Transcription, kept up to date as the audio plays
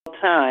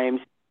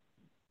times.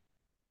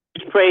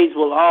 Praise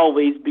will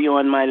always be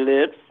on my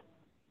lips.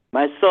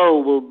 My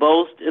soul will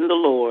boast in the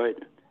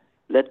Lord.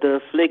 Let the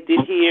afflicted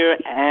hear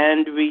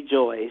and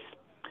rejoice.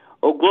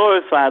 O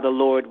glorify the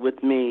Lord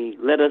with me.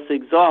 Let us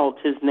exalt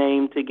his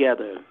name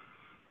together.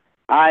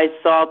 I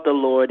sought the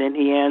Lord, and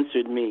he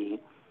answered me,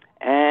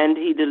 and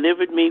he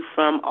delivered me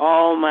from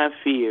all my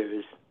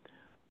fears.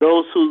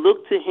 Those who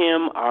look to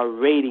him are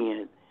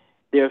radiant.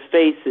 Their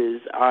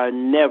faces are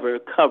never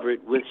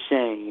covered with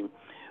shame.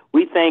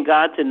 We thank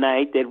God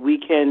tonight that we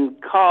can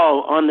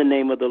call on the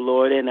name of the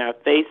Lord, and our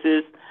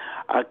faces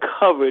are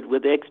covered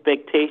with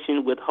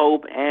expectation, with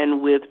hope,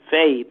 and with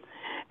faith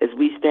as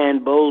we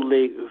stand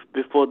boldly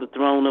before the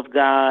throne of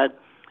God,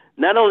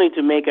 not only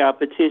to make our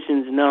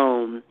petitions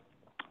known,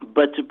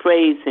 but to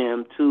praise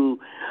him, to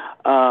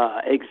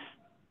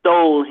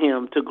extol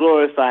him, to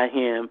glorify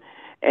him.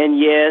 And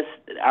yes,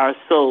 our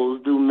souls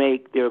do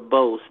make their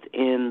boast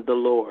in the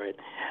Lord.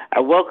 I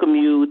welcome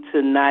you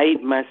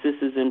tonight, my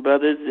sisters and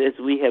brothers, as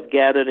we have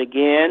gathered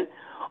again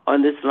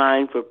on this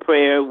line for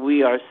prayer.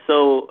 We are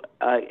so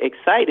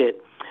excited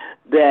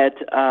that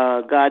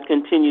God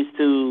continues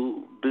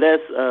to bless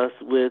us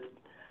with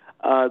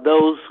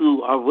those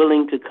who are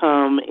willing to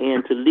come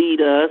and to lead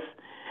us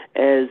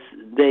as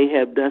they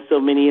have done, so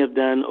many have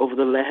done over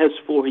the last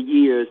 4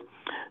 years.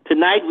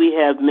 Tonight we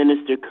have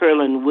Minister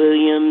Kerlon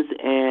Williams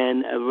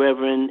and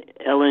Reverend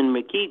Elaine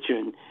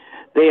McEachern.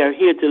 They are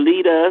here to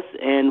lead us,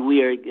 and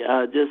we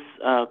are just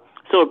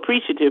so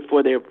appreciative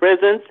for their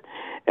presence.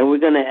 And we're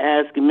going to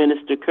ask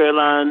Minister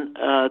Kerlon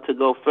to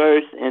go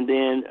first, and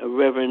then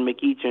Reverend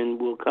McEachern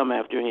will come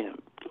after him.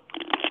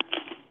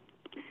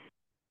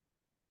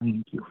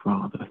 Thank you,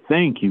 Father.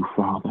 Thank you,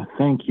 Father.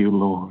 Thank you,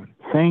 Lord.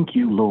 Thank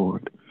you,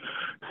 Lord.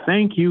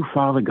 Thank you,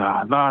 Father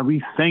God. Lord,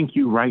 we thank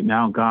you right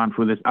now, God,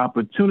 for this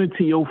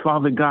opportunity, oh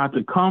Father God,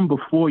 to come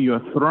before your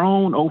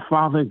throne, oh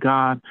Father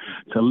God,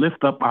 to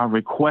lift up our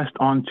request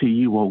unto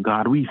you, oh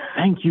God. We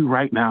thank you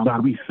right now,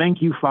 God. We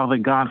thank you, Father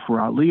God, for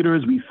our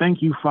leaders. We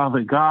thank you,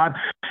 Father God,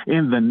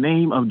 in the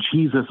name of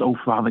Jesus, oh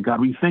Father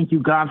God. We thank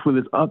you, God, for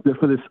this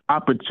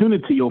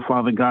opportunity, oh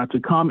Father God, to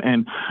come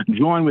and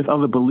join with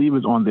other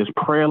believers on this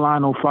prayer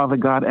line, oh Father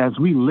God, as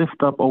we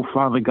lift up, oh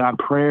Father God,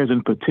 prayers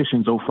and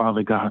petitions, oh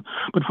Father God.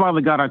 But Father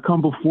God, I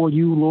come before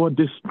you, Lord,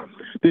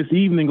 this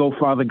evening, oh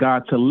Father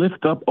God, to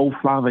lift up, oh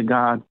Father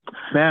God,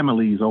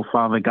 families, oh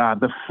Father God,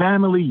 the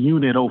family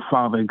unit, oh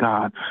Father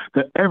God,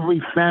 every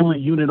family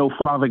unit, oh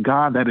Father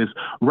God, that is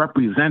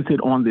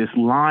represented on this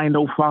line,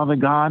 oh Father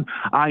God.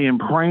 I am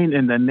praying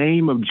in the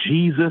name of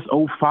Jesus,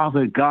 oh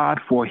Father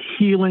God, for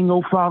healing,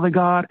 oh Father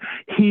God,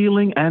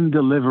 healing and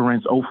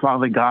deliverance, oh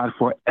Father God,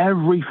 for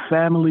every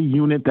family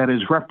unit that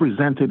is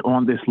represented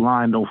on this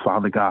line, oh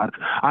Father God.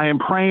 I am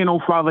praying,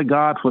 oh Father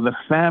God, for the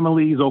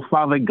families, oh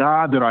Father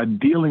God, that are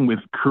dealing with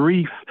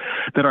grief,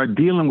 that are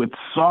dealing with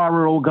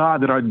sorrow, oh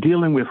God, that are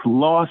dealing with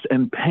loss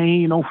and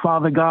pain, oh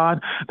Father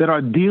God, that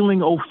are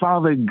dealing, oh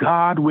Father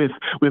God, with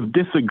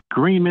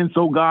disagreements,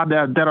 oh God,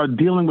 that are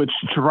dealing with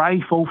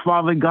strife, oh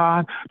Father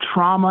God,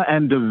 trauma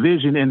and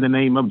division in the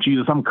name of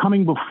Jesus. I'm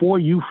coming before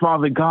you,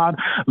 Father God,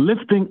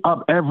 lifting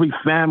up every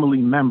family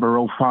member,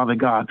 oh Father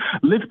God,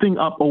 lifting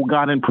up, oh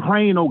God, and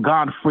praying, oh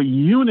God, for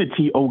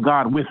unity, oh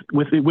God,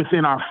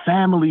 within our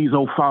families,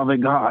 oh Father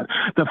God,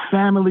 the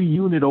family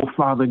unit, oh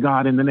Father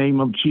God, in the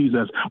name of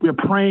Jesus. We're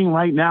praying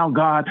right now,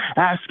 God,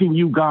 asking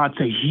you, God,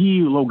 to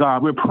heal, oh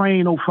God. We're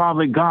praying, oh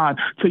Father God,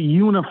 to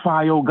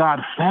unify, oh God,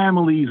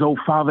 families, oh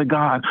Father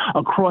God,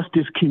 across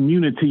this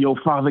community, oh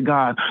Father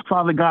God,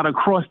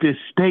 across this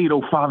state,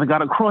 oh Father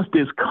God, across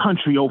this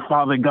country, oh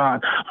Father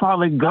God,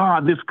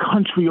 this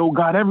country, oh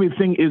God,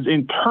 everything is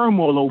in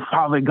turmoil, oh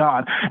Father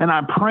God, and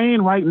I'm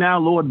praying right now,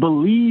 Lord,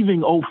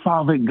 believing, oh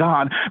Father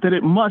God, that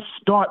it must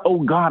start,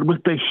 oh God,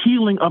 with the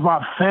healing of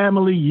our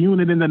family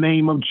unit in the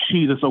name of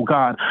Jesus, oh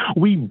God.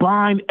 We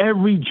bind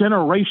every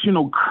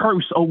generational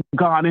curse, oh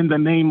God, in the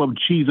name of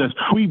Jesus.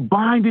 We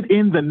bind it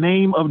in the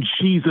name of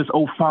Jesus,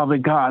 oh Father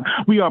God.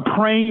 We are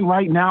praying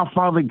right now,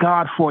 Father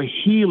God, for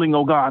healing,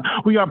 oh God.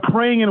 We are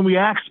praying and we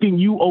asking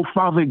you, oh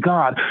Father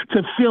God,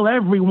 to fill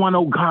everyone,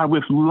 oh God,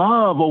 with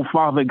love, oh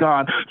Father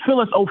God.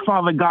 Fill us, oh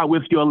Father God,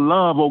 with your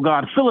love, oh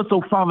God. Fill us,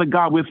 oh Father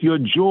God, with your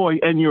joy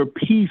and your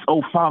peace,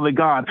 oh Father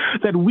God.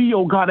 That we,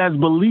 oh God, as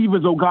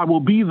believers, oh God, will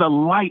be the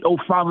light, oh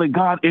Father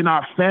God, in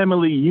our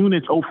family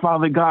units, oh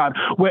Father God,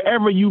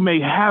 wherever you may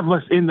have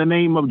us in the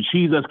name of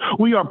Jesus.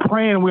 We are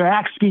praying, we're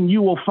asking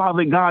you, oh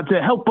Father God,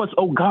 to help us,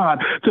 oh God,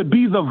 to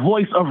be the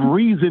voice of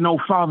reason, oh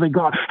Father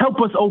God. Help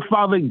us, oh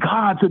Father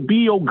God, to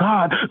be, oh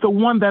God, the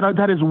one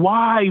that is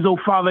wise, oh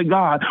Father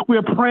God.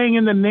 We're praying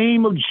in the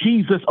name of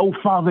Jesus, oh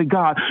Father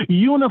God.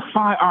 Unify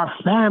unify our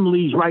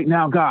families right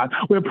now, God.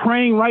 We're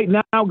praying right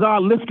now,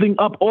 God, lifting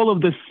up all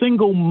of the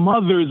single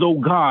mothers, oh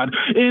God,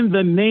 in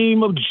the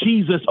name of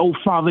Jesus, oh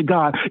Father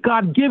God.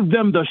 God, give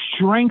them the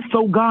strength,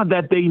 oh God,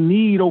 that they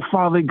need, oh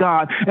Father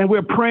God. And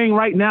we're praying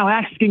right now,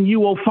 asking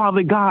you, oh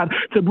Father God,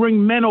 to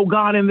bring men, oh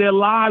God, in their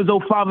lives,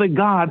 oh Father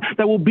God,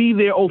 that will be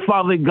there, oh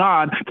Father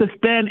God, to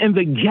stand in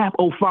the gap,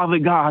 oh Father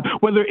God,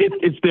 whether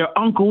it's their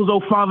uncles,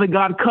 oh Father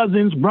God,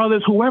 cousins,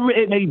 brothers, whoever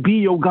it may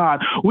be, oh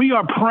God. We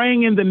are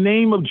praying in the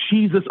name of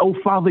Jesus, oh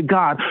Father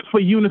God, for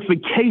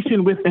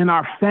unification within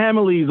our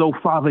families, oh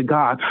Father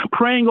God.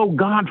 Praying, oh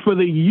God, for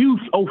the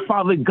youth, oh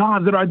Father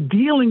God, that are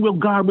dealing with,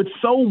 God, with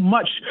so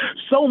much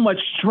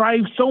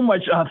strife, so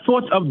much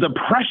thoughts of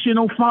depression,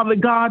 oh Father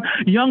God.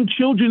 Young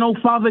children, oh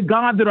Father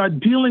God, that are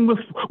dealing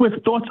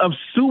with thoughts of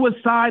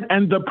suicide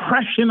and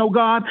depression, oh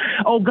God.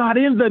 Oh God,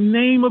 in the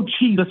name of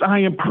Jesus, I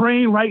am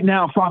praying right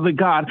now, Father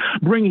God,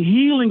 bring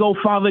healing, oh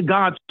Father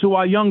God, to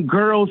our young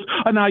girls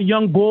and our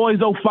young boys,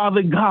 oh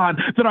Father God,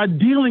 that are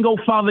dealing, oh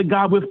Father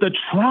God, with the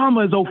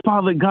traumas, oh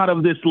Father God,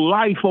 of this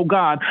life, oh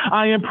God.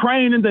 I am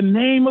praying in the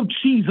name of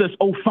Jesus,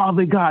 oh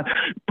Father God,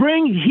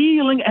 bring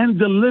healing and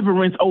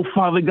deliverance, oh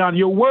Father God.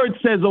 Your word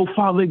says, oh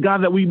Father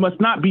God, that we must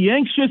not be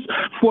anxious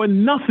for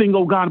nothing,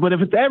 oh God, but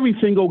if it's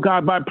everything, oh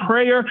God, by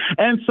prayer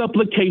and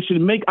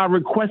supplication, make our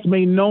requests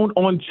made known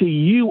unto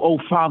you, oh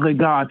Father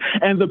God,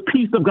 and the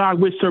peace of God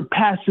which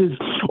surpasses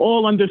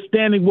all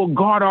understanding will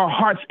guard our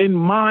hearts and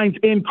minds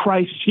in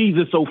Christ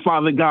Jesus, oh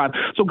Father God.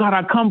 So God,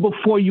 I come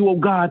before you, oh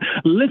God,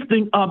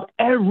 lifting up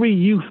every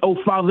youth, oh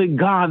Father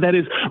God, that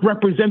is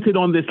represented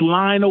on this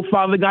line, oh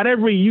Father God,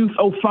 every youth,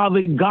 oh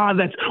Father God,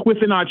 that's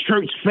within our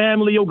church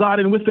family, oh God,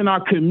 and within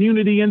our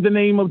community in the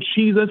name of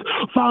Jesus.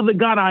 Father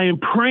God, I am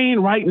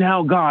praying right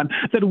now, God,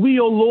 that we,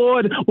 oh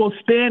Lord, will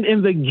stand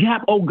in the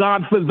gap, oh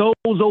God, for those,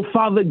 oh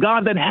Father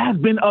God, that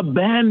have been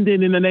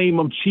abandoned in the name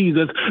of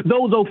Jesus.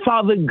 Those, oh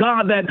Father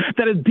God,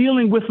 that is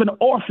dealing with an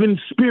orphan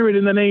spirit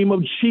in the name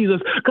of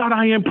Jesus. God,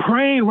 I am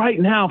praying right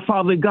now,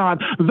 Father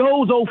God,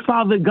 those, oh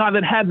Father God,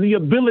 that have the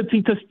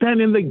ability to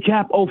stand in the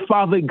gap, oh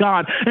Father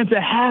God, and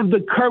to have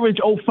the courage,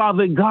 oh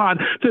Father God,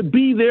 to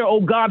be there,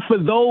 oh God, for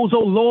those,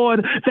 oh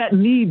Lord, that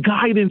need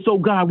guidance, oh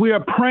God. We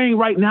are praying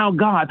right now,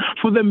 God,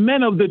 for the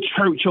men of the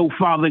church, oh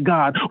Father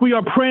God. We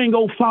are praying,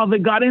 oh Father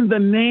God, in the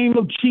name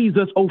of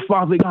Jesus, oh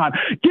Father God.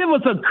 Give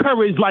us a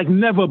courage like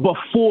never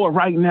before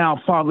right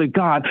now, Father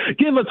God.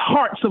 Give us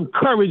hearts of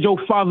courage, oh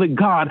Father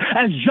God,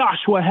 as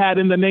Joshua had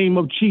in the name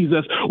of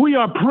Jesus. We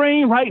are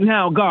praying right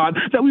now, God,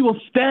 that we will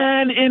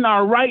stand in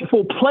our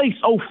rightful place,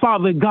 oh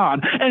Father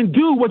God, and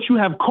do what you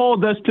have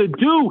called us to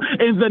do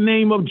in the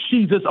name of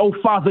Jesus, oh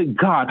Father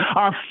God.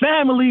 Our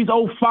families,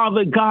 oh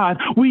Father God,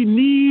 we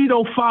need,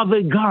 oh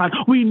Father God,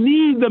 we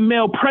need the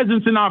male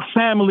presence in our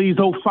families,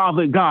 oh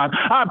Father God.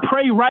 I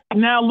pray right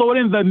now, Lord,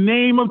 in the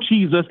name of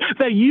Jesus,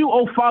 that you,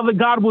 oh Father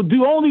God, will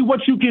do only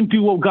what you can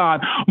do, oh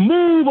God.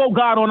 Move, oh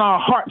God, on our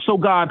hearts, oh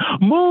God.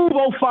 Move,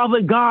 oh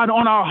Father God,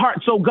 on our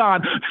hearts, oh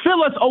God.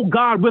 Fill us, oh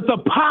God, with the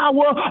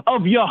power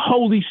of your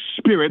Holy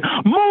Spirit.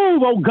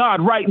 Move, oh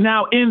God, right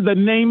now in the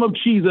name of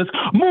Jesus.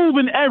 Move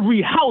in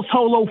every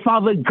household, oh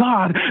Father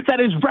God, that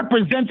is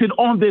represented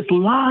on this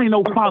line,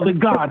 oh Father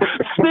God.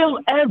 Fill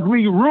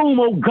every room,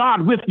 oh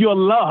God, with your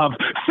love.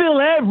 Fill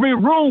every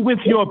room with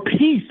your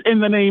peace in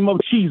the name of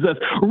Jesus.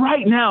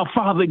 Right now,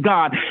 Father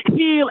God,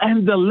 heal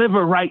and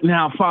deliver right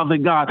now, Father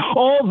God.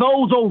 All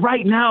those, oh,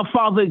 right now,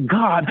 Father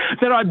God,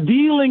 that are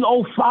dealing,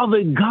 oh,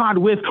 Father God,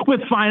 with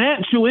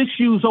financial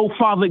issues, oh,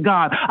 Father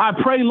God. I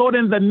pray, Lord,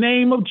 in the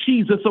name of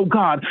Jesus, oh,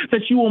 God,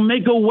 that you will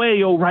make a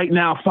way, oh, right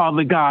now,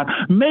 Father God.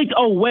 Make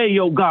a way,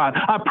 oh, God.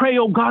 I pray,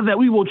 oh, God, that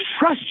we will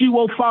trust you,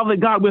 oh, Father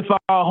God, with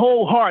our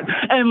whole heart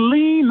and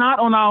lean not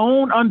on our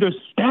own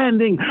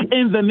understanding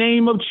in the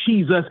name of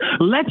Jesus.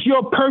 Let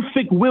your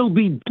perfect will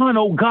be done,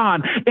 oh,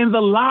 God, in the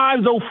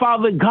lives, oh,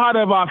 Father God,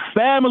 of our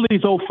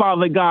families, oh,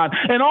 Father God.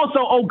 And also,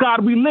 oh,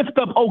 God, we lift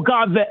up, oh,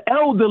 God, the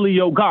elderly,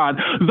 oh, God.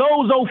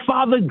 Those, oh,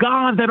 Father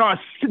God, that are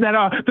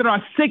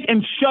sick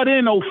and shut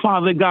in, oh,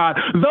 Father God.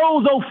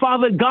 Those, oh,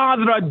 Father God,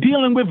 that are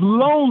dealing with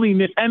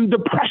loneliness and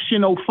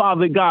depression, oh,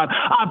 Father God.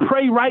 I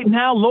pray right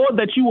now, Lord,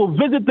 that you will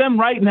visit them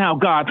right now,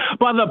 God,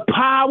 by the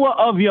power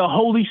of your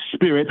Holy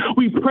Spirit.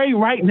 We pray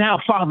right now,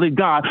 Father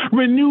God,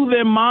 renew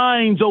their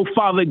minds, oh,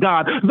 Father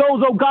God.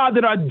 Those, oh, God,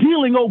 that are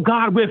dealing, oh,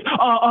 God, with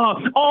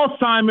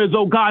Alzheimer's,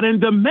 oh, God,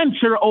 and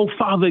dementia, oh,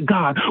 Father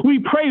God. We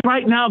pray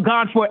right now,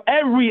 God, for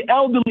every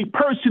elderly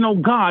person, oh,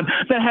 God,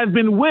 that has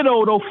been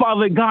widowed, oh,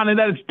 Father God, and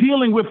that is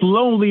dealing with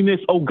loneliness,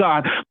 oh,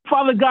 God.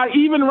 Father God,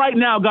 even right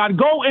now, God,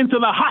 go into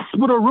the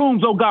hospital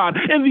rooms, oh, God,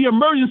 in the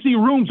emergency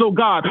rooms, oh,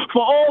 God,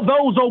 for all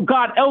those, oh,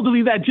 God,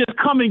 elderly that just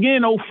coming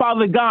in, oh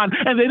Father God,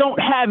 and they don't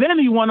have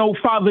anyone, oh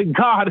Father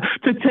God,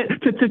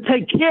 to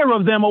take care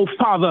of them, oh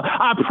Father.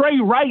 I pray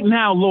right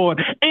now,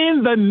 Lord,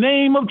 in the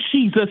name of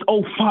Jesus,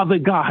 oh Father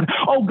God.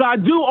 Oh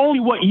God, do only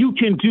what you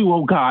can do,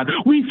 oh God.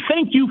 We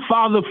thank you,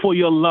 Father, for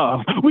your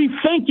love. We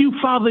thank you,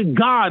 Father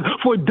God,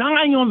 for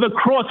dying on the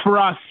cross for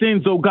our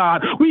sins, oh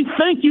God. We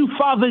thank you,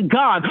 Father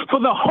God, for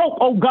the hope,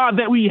 oh God,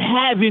 that we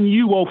have in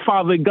you, oh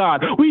Father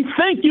God. We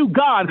thank you,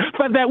 God,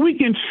 for that we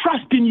can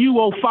trust in you,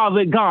 oh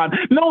Father God,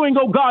 knowing,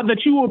 oh God,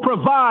 that you will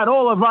provide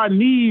all of our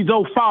needs,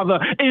 oh Father,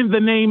 in the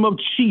name of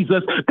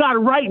Jesus. God,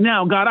 right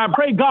now, God, I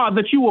pray, God,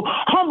 that you will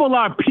humble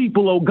our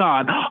people, oh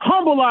God.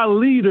 Humble our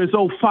leaders,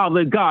 oh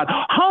Father God.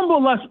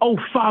 Humble us, oh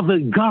Father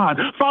God.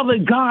 Father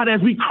God,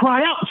 as we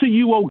cry out to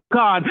you, oh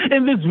God,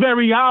 in this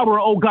very hour,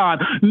 oh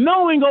God,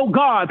 knowing, oh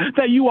God,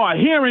 that you are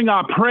hearing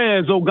our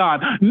prayers, oh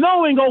God,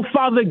 knowing, oh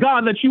Father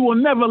God, that you will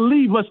never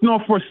leave us nor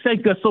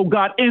forsake us, oh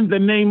God, in the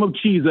name of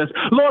Jesus.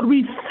 Lord,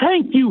 we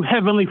thank you,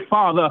 Heavenly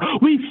Father.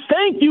 We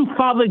thank you,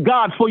 Father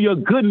God, for your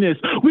goodness.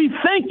 We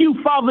thank you,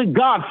 Father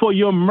God, for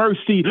your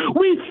mercy.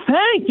 We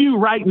thank you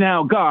right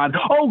now, God.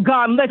 Oh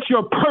God, let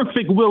your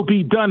perfect will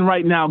be done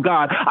right now,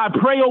 God. I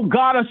pray, oh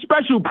God, a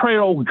special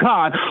prayer, oh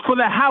God, for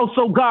the house,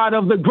 oh God,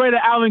 of the Greater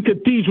Allen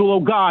Cathedral, oh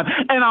God,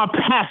 and our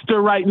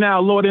pastor right now,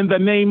 Lord, in the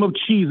name of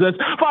Jesus.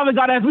 Father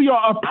God, as we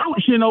are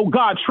approaching, oh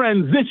God,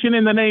 transition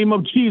in the name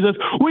of Jesus,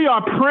 we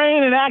are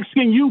praying and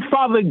asking you,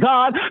 Father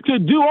God, to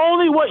do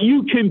only what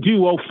you can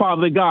do, oh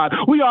Father God.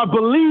 We are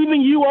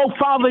believing you, oh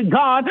Father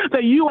God,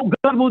 that you, oh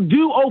God, will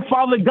do, oh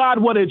Father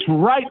God, what is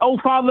right, oh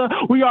Father.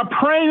 We are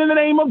praying in the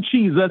name of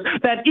Jesus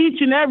that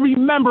each and every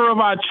member of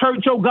our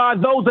church, oh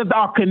God, those that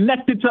are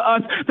connected to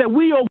us, that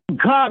we, oh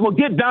God, will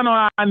get down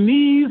on our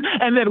knees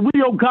and that we,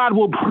 oh God,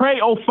 will pray,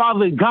 oh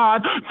Father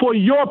God, for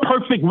your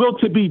perfect will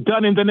to be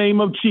done in the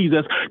name of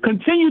Jesus.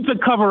 Continue to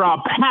cover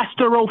our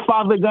pastor, oh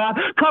Father God.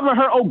 Cover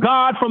her, oh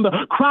God, from the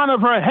crown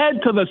of her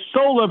head to the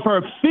sole of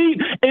her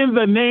feet in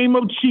the name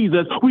of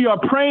Jesus. We are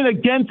praying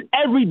against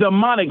every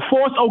demonic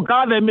force, oh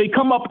God, that may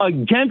come up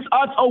against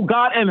us, oh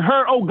God, and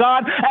her, oh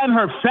God, and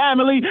her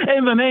family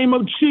in the name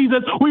of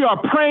Jesus. We are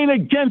praying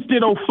against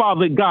it, oh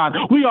Father God.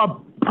 We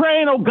are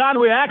praying, oh God,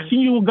 we're asking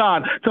you, oh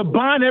God, to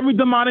bind every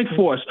demonic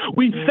force.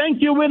 We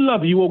thank you and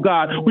love you, oh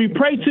God. We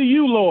pray to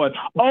you, Lord,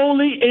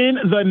 only in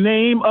the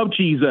name of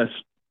Jesus.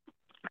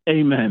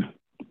 Amen.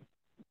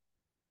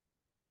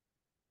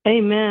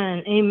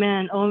 Amen.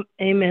 Amen. Oh,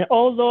 amen.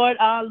 Oh Lord,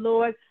 our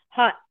Lord,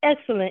 how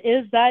excellent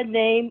is thy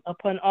name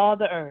upon all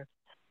the earth.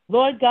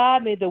 Lord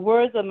God, may the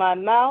words of my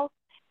mouth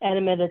and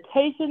the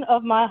meditation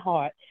of my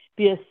heart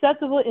be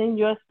acceptable in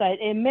your sight,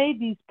 and may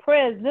these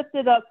prayers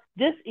lifted up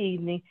this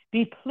evening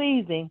be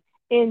pleasing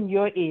in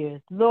your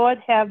ears. Lord,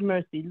 have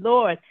mercy.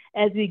 Lord,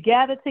 as we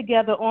gather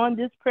together on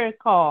this prayer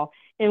call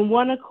in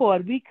one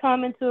accord, we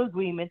come into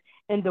agreement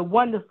in the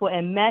wonderful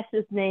and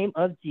matchless name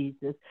of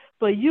Jesus.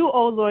 For you,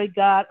 O Lord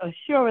God,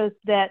 assure us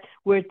that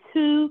where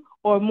two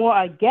or more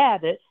are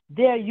gathered,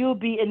 there you'll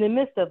be in the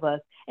midst of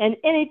us. And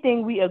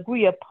anything we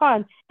agree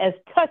upon as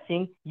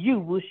touching, you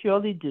will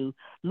surely do.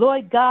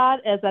 Lord God,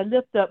 as I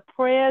lift up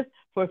prayers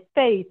for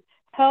faith,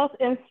 health,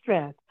 and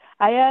strength,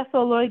 I ask,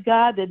 oh Lord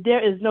God, that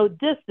there is no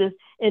distance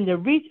in the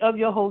reach of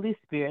your Holy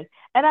Spirit.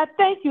 And I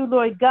thank you,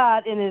 Lord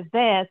God, in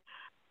advance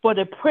for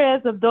the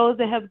prayers of those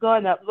that have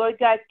gone up. Lord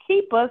God,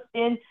 keep us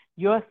in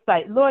your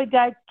sight. Lord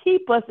God,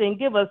 keep us and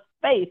give us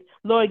faith,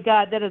 Lord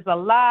God, that is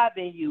alive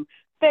in you,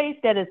 faith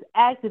that is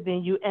active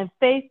in you, and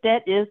faith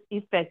that is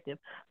effective.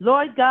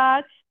 Lord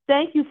God,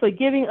 thank you for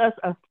giving us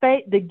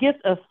the gift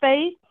of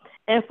faith,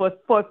 and for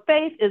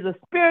faith is a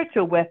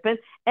spiritual weapon,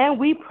 and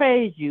we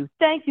praise you.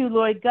 Thank you,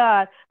 Lord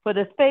God, for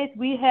the faith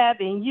we have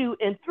in you,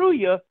 and through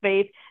your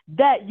faith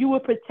that you will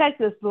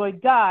protect us,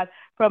 Lord God,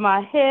 from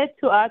our head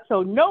to our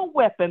toe. No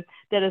weapon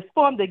that is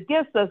formed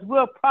against us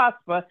will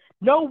prosper.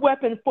 No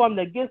weapon formed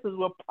against us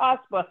will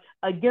prosper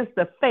against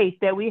the faith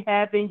that we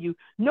have in you.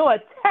 No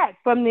attack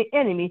from the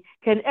enemy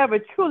can ever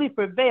truly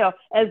prevail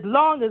as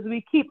long as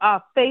we keep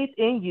our faith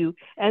in you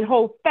and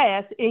hold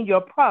fast in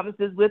your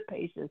promises with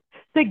patience.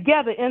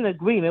 Together in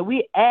agreement,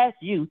 we ask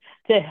you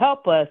to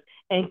help us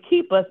and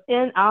keep us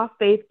in our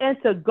faith and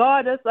to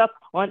guard us up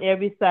on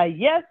every side.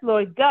 Yes,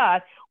 Lord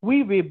God,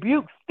 we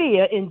rebuke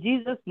fear in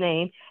Jesus'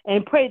 name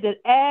and pray that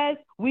as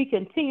we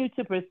continue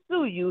to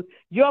pursue you,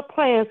 your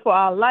plans for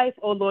our life,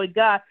 oh Lord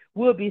God,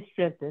 will be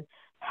strengthened.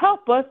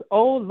 Help us,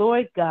 oh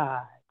Lord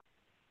God,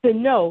 to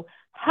know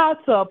how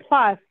to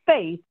apply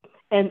faith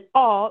in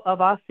all of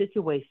our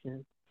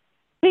situations.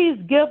 Please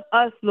give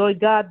us, Lord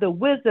God, the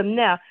wisdom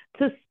now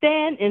to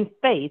stand in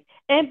faith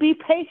and be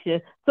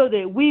patient so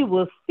that we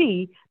will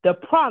see the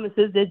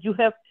promises that you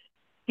have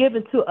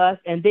given to us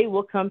and they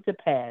will come to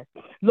pass.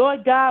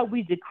 Lord God,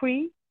 we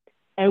decree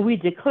and we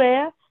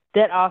declare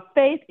that our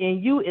faith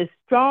in you is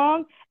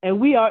strong and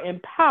we are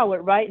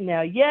empowered right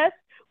now. Yes,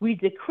 we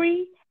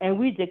decree and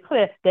we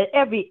declare that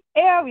every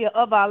area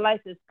of our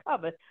life is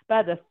covered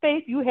by the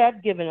faith you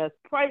have given us.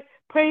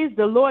 Praise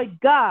the Lord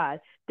God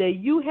that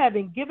you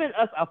haven't given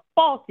us a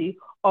faulty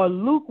or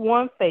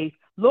lukewarm faith.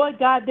 Lord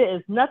God, there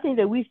is nothing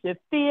that we should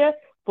fear,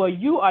 for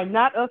you are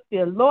not of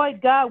fear.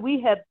 Lord God,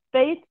 we have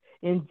faith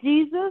in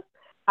Jesus,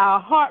 our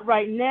heart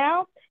right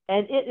now,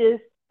 and it is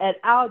at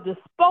our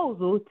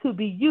disposal to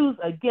be used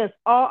against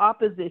all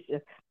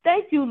opposition.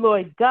 Thank you,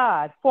 Lord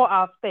God, for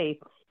our faith.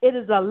 It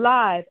is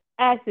alive,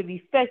 active,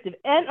 effective,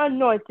 and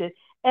anointed,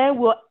 and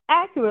will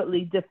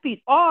accurately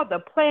defeat all the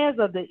plans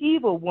of the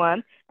evil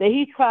one that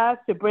he tries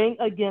to bring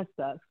against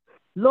us.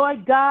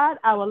 Lord God,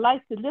 I would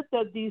like to lift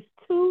up these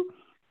two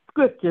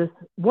scriptures,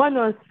 one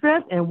on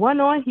strength and one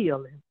on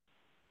healing.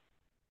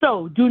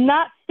 So do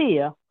not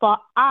fear, for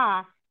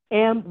I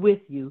am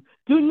with you.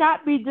 Do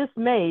not be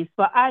dismayed,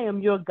 for I am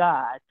your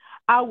God.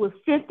 I will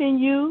strengthen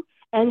you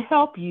and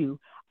help you.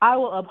 I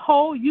will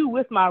uphold you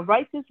with my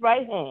righteous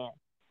right hand.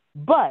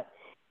 But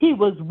he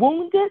was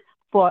wounded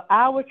for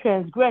our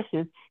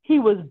transgressions. He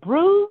was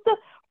bruised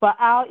for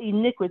our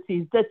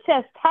iniquities. The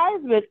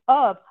chastisement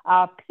of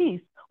our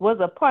peace was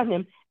upon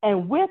him,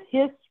 and with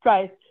his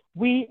stripes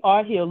we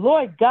are healed.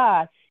 Lord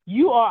God,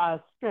 you are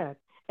our strength,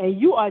 and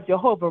you are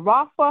Jehovah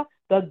Rapha,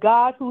 the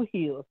God who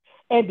heals.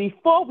 And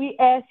before we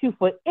ask you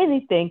for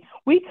anything,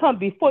 we come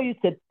before you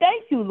to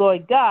thank you,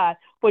 Lord God,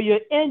 for your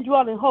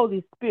indwelling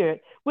Holy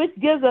Spirit, which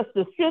gives us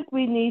the strength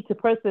we need to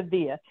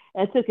persevere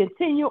and to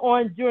continue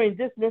on during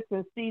this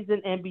listening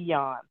season and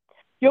beyond.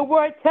 Your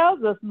word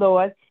tells us,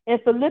 Lord, in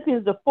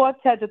Philippians, the 4th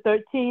chapter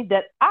 13,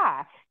 that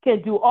I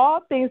can do all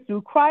things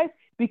through Christ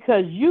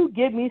because you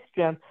give me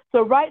strength.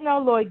 So right now,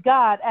 Lord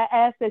God, I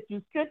ask that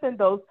you strengthen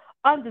those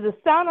under the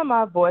sound of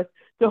my voice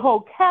to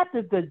hold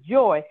captive the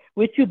joy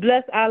which you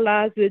bless our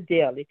lives with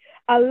daily.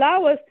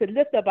 Allow us to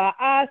lift up our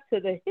eyes to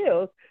the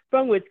hills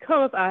from which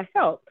cometh our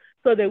help,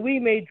 so that we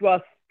may draw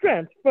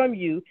strength from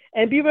you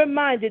and be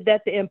reminded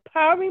that the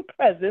empowering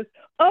presence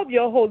of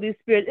your Holy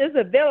Spirit is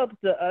available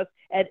to us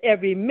at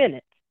every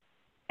minute,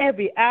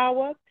 every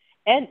hour,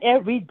 and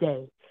every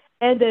day,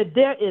 and that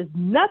there is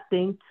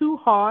nothing too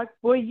hard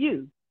for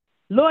you.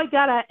 Lord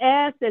God, I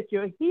ask that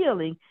your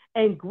healing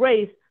and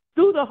grace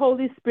through the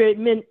Holy Spirit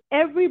mend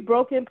every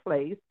broken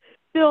place,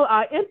 fill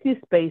our empty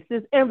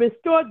spaces, and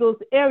restore those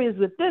areas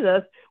within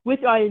us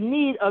which are in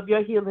need of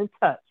your healing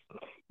touch.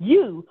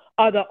 You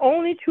are the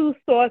only true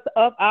source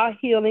of our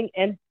healing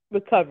and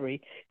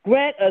recovery.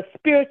 Grant us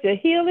spiritual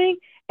healing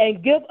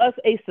and give us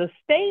a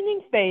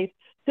sustaining faith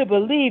to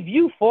believe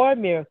you for a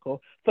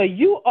miracle. For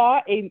you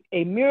are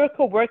a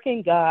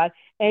miracle-working God,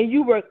 and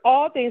you work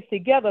all things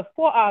together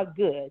for our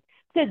good.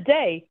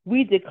 Today,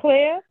 we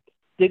declare,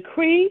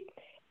 decree,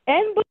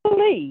 and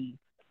believe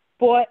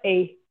for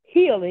a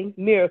healing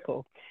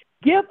miracle.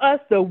 Give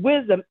us the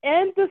wisdom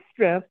and the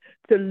strength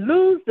to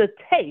lose the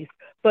taste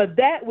for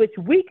that which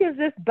weakens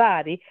this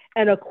body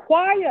and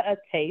acquire a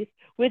taste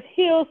which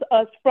heals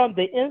us from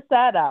the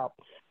inside out.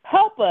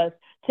 Help us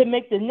to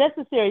make the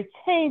necessary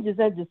changes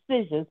and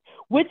decisions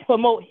which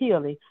promote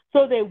healing,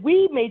 so that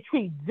we may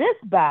treat this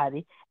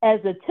body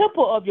as the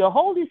temple of your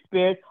Holy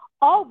Spirit,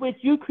 all which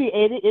you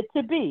created it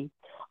to be.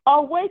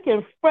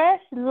 Awaken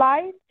fresh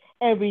life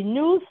and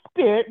renewed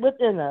spirit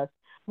within us.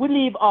 We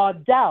leave all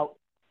doubt,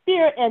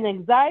 fear, and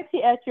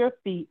anxiety at your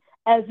feet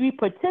as we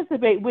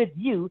participate with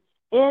you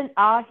in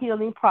our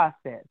healing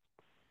process.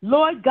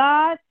 Lord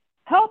God,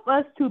 help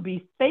us to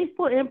be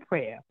faithful in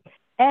prayer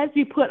as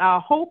we put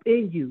our hope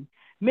in you.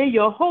 May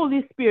your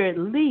Holy Spirit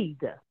lead,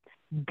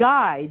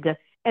 guide,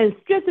 and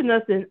strengthen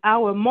us in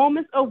our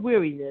moments of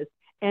weariness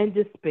and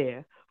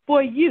despair.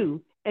 For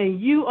you and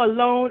you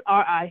alone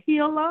are our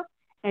healer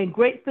and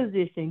great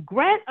physician.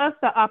 Grant us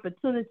the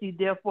opportunity,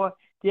 therefore,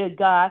 dear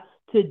God,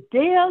 to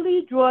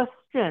daily draw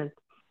strength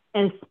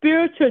and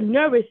spiritual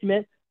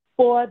nourishment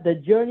for the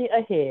journey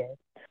ahead.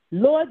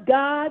 Lord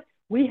God,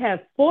 we have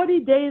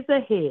 40 days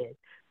ahead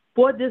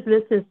for this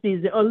listening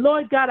season. Oh,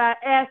 Lord God, I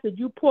ask that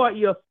you pour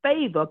your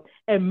favor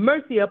and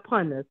mercy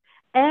upon us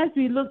as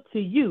we look to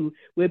you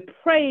with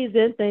praise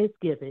and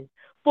thanksgiving.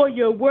 For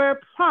your word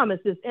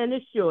promises and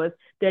assures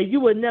that you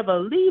will never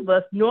leave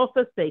us nor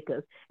forsake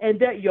us, and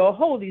that your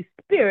Holy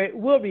Spirit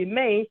will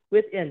remain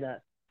within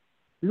us.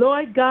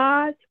 Lord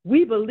God,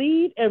 we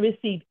believe and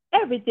receive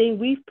everything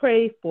we've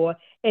prayed for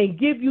and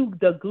give you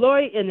the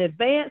glory in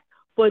advance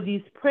for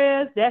these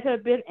prayers that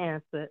have been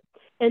answered.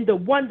 In the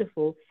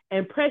wonderful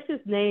and precious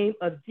name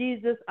of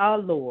Jesus our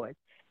Lord.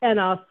 And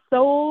our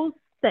souls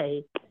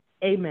say,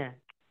 amen.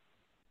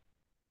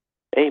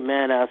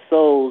 Amen. Our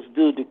souls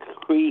do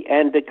decree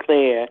and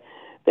declare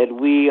that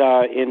we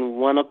are in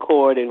one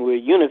accord and we're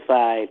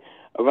unified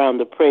around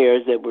the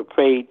prayers that were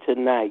prayed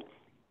tonight.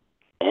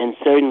 And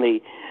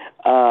certainly,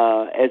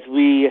 as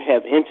we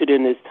have entered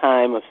in this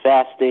time of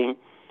fasting,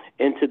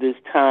 into this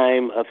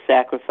time of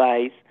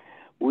sacrifice,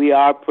 we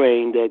are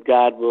praying that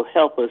God will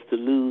help us to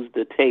lose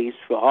the taste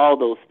for all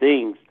those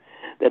things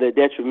that are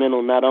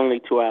detrimental not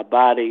only to our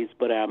bodies,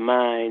 but our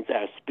minds,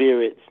 our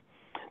spirits,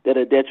 that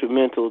are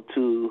detrimental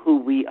to who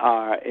we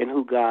are and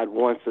who God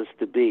wants us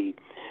to be.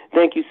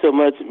 Thank you so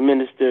much,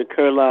 Minister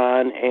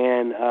Kerlon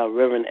and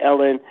Reverend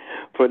Ellen,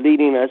 for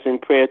leading us in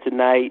prayer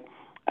tonight.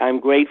 I'm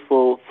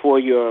grateful for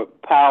your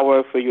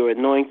power, for your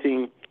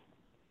anointing,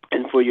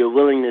 and for your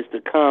willingness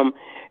to come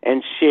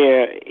and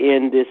share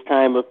in this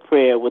time of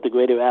prayer with the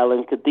Greater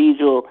Allen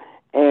Cathedral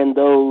and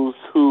those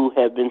who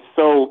have been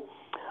so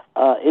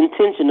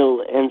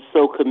intentional and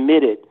so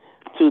committed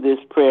to this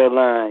prayer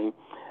line.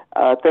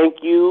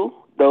 Thank you,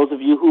 those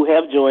of you who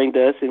have joined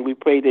us, and we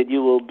pray that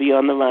you will be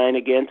on the line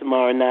again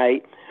tomorrow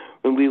night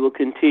when we will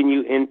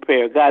continue in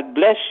prayer. God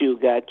bless you.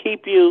 God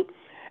keep you.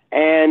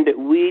 And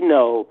we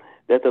know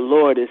that the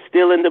Lord is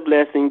still in the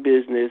blessing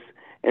business.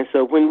 And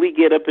so when we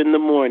get up in the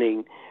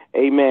morning,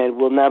 amen,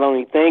 we'll not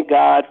only thank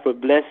God for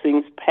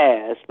blessings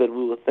past, but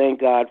we will thank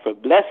God for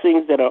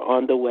blessings that are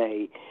on the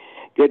way.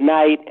 Good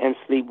night and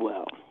sleep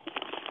well.